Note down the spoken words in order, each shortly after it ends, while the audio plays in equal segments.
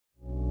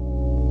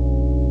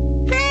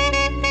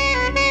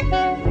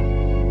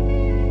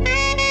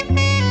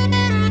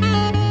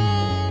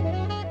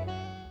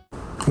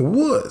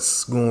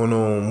What's going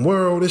on,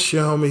 world? It's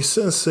your homie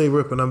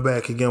SenseiRip, and I'm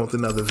back again with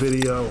another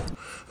video.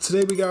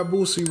 Today we got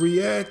Boosie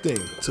reacting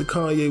to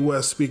Kanye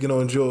West speaking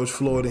on George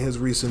Floyd in his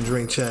recent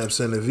Drink Champs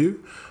interview.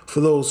 For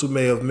those who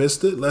may have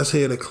missed it, let's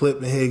hear the clip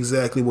and hear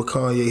exactly what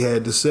Kanye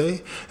had to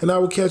say, and I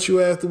will catch you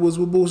afterwards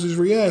with Boosie's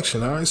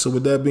reaction, alright? So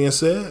with that being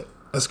said,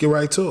 let's get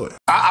right to it.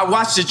 I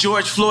watched the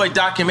George Floyd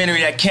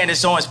documentary that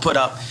Candace Owens put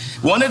up.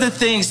 One of the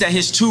things that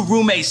his two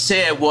roommates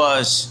said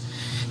was,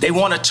 they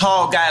want a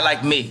tall guy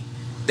like me.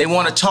 They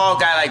want a tall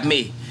guy like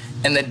me.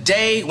 And the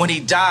day when he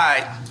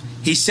died,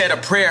 he said a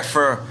prayer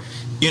for,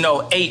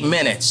 8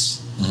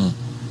 minutes.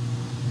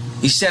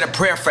 He said a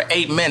prayer for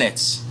 8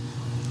 minutes.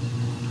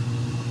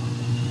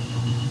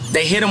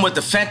 They hit him with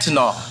the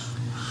fentanyl.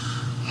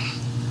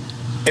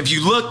 If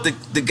you look,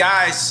 the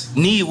guy's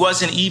knee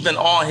wasn't even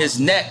on his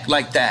neck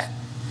like that.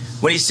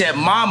 When he said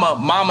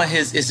mama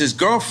is his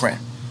girlfriend.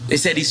 They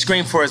said he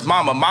screamed for his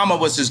mama. Mama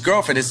was his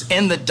girlfriend. It's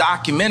in the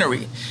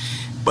documentary.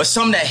 But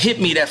something that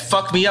hit me, that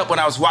fucked me up when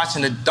I was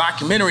watching the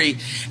documentary,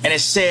 and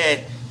it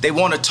said, they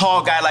want a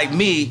tall guy like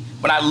me.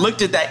 When I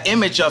looked at that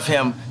image of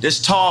him,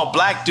 this tall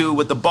black dude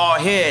with the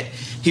bald head,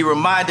 he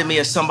reminded me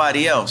of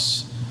somebody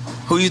else.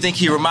 Who do you think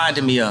he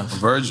reminded me of?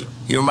 Virgil.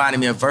 He reminded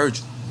me of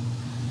Virgil.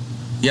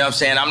 You know what I'm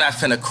saying? I'm not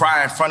finna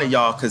cry in front of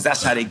y'all because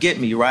that's how they get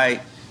me,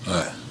 right?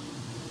 Right.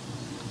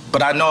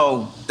 But I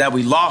know that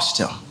we lost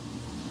him.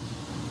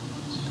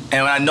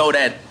 And I know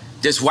that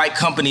this white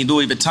company,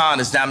 Louis Vuitton,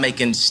 is now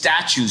making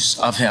statues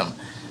of him,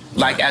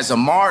 like as a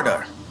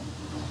martyr.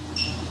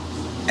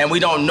 And we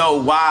don't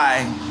know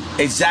why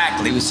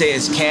exactly. We say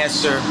it's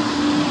cancer.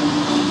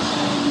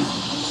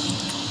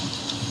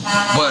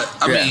 But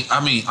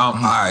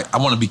I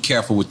want to be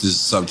careful with this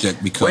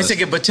subject because. Wait a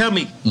second, but tell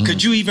me,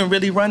 could you even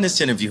really run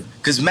this interview?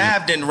 Because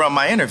Mav didn't run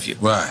my interview.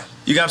 Right.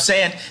 You know what I'm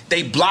saying?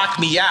 They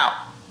blocked me out.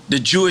 The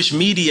Jewish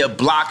media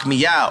blocked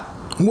me out.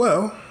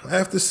 Well,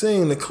 after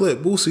seeing the clip,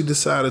 Boosie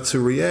decided to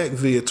react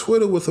via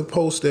Twitter with a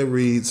post that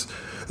reads,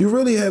 "You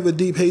really have a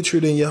deep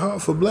hatred in your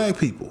heart for black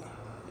people.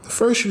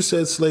 First you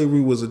said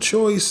slavery was a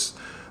choice,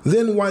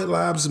 then white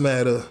lives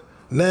matter,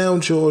 now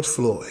George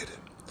Floyd.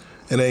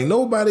 And ain't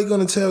nobody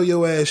gonna tell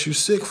your ass you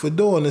sick for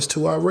doing this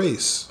to our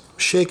race."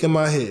 Shaking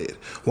my head.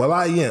 Well,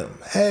 I am.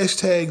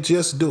 Hashtag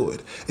just do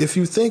it. If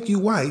you think you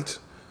white,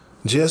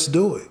 just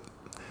do it.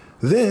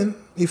 Then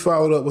he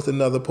followed up with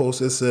another post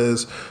that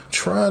says,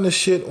 "Trying to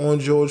shit on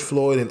George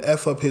Floyd and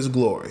F up his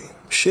glory."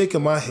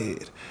 Shaking my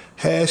head.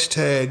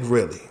 Hashtag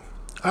really.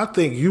 I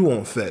think you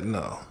on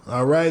fentanyl.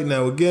 All right,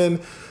 now again,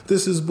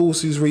 this is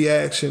Boosie's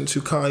reaction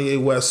to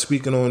Kanye West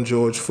speaking on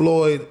George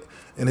Floyd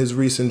in his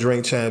recent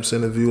Drink Champs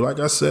interview. Like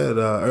I said,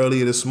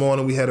 earlier this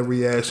morning, we had a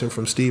reaction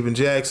from Steven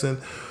Jackson.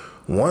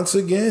 Once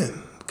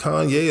again,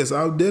 Kanye has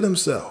outdid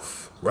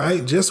himself,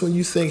 right? Just when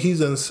you think he's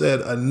done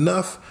said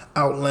enough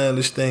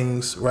outlandish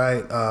things,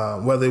 right?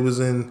 Whether it was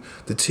in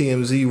the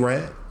TMZ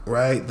rant,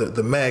 right?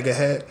 The MAGA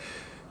hat.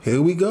 Here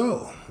we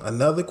go.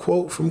 Another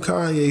quote from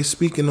Kanye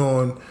speaking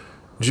on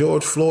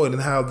George Floyd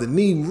and how the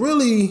knee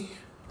really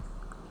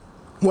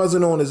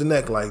wasn't on his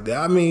neck like that.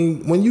 I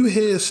mean, when you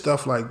hear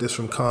stuff like this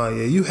from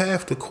Kanye, you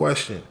have to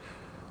question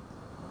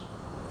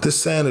the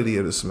sanity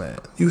of this man.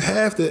 You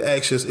have to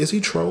ask yourself, is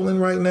he trolling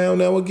right now?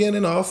 Now, again,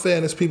 in all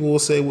fairness, people will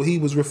say, well, he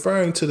was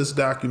referring to this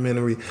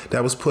documentary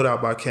that was put out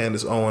by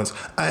Candace Owens.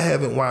 I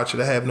haven't watched it.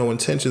 I have no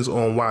intentions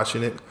on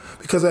watching it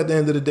because at the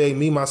end of the day,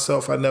 me,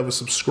 myself, I never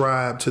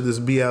subscribed to this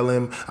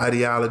BLM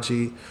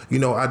ideology.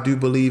 I do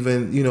believe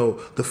in,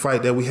 the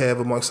fight that we have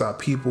amongst our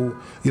people.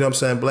 You know what I'm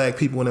saying? Black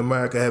people in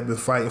America have been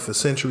fighting for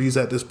centuries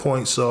at this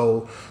point.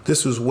 So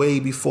this was way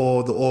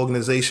before the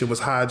organization was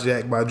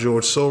hijacked by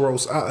George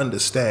Soros. I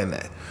understand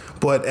that.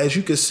 But as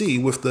you can see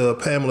with the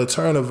Pamela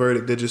Turner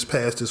verdict that just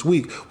passed this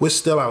week, we're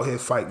still out here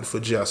fighting for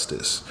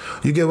justice.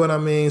 You get what I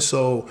mean?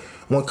 So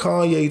when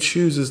Kanye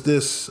chooses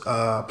this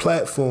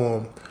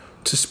platform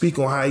to speak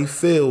on how he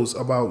feels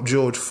about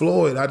George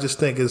Floyd, I just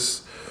think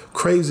it's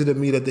crazy to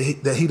me that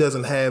he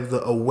doesn't have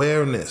the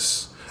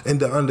awareness and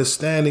the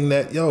understanding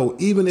that,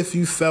 even if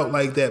you felt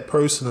like that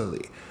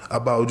personally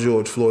about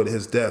George Floyd and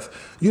his death,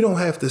 you don't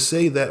have to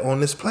say that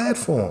on this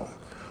platform.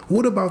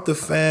 What about the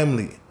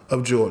family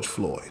of George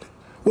Floyd?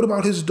 What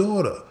about his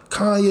daughter?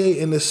 Kanye,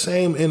 in the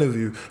same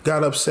interview,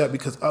 got upset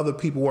because other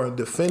people weren't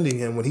defending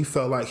him when he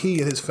felt like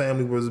he and his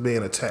family was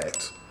being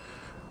attacked.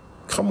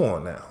 Come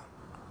on now.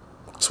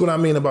 That's what I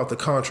mean about the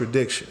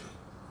contradiction.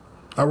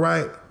 All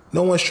right?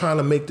 No one's trying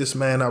to make this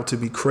man out to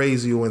be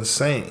crazy or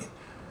insane.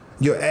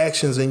 Your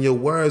actions and your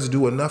words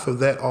do enough of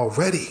that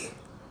already.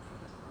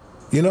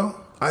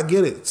 I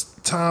get it.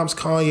 Times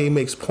Kanye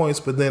makes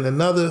points, but then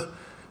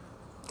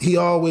he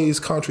always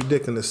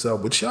contradicting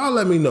himself. But y'all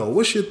let me know,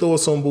 what's your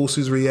thoughts on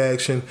Boosie's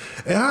reaction?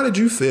 And how did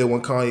you feel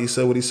when Kanye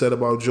said what he said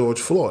about George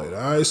Floyd? All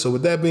right, so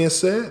with that being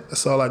said,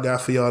 that's all I got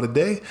for y'all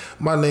today.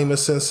 My name is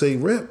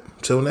SenseiRip.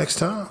 Till next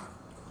time,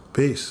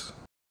 peace.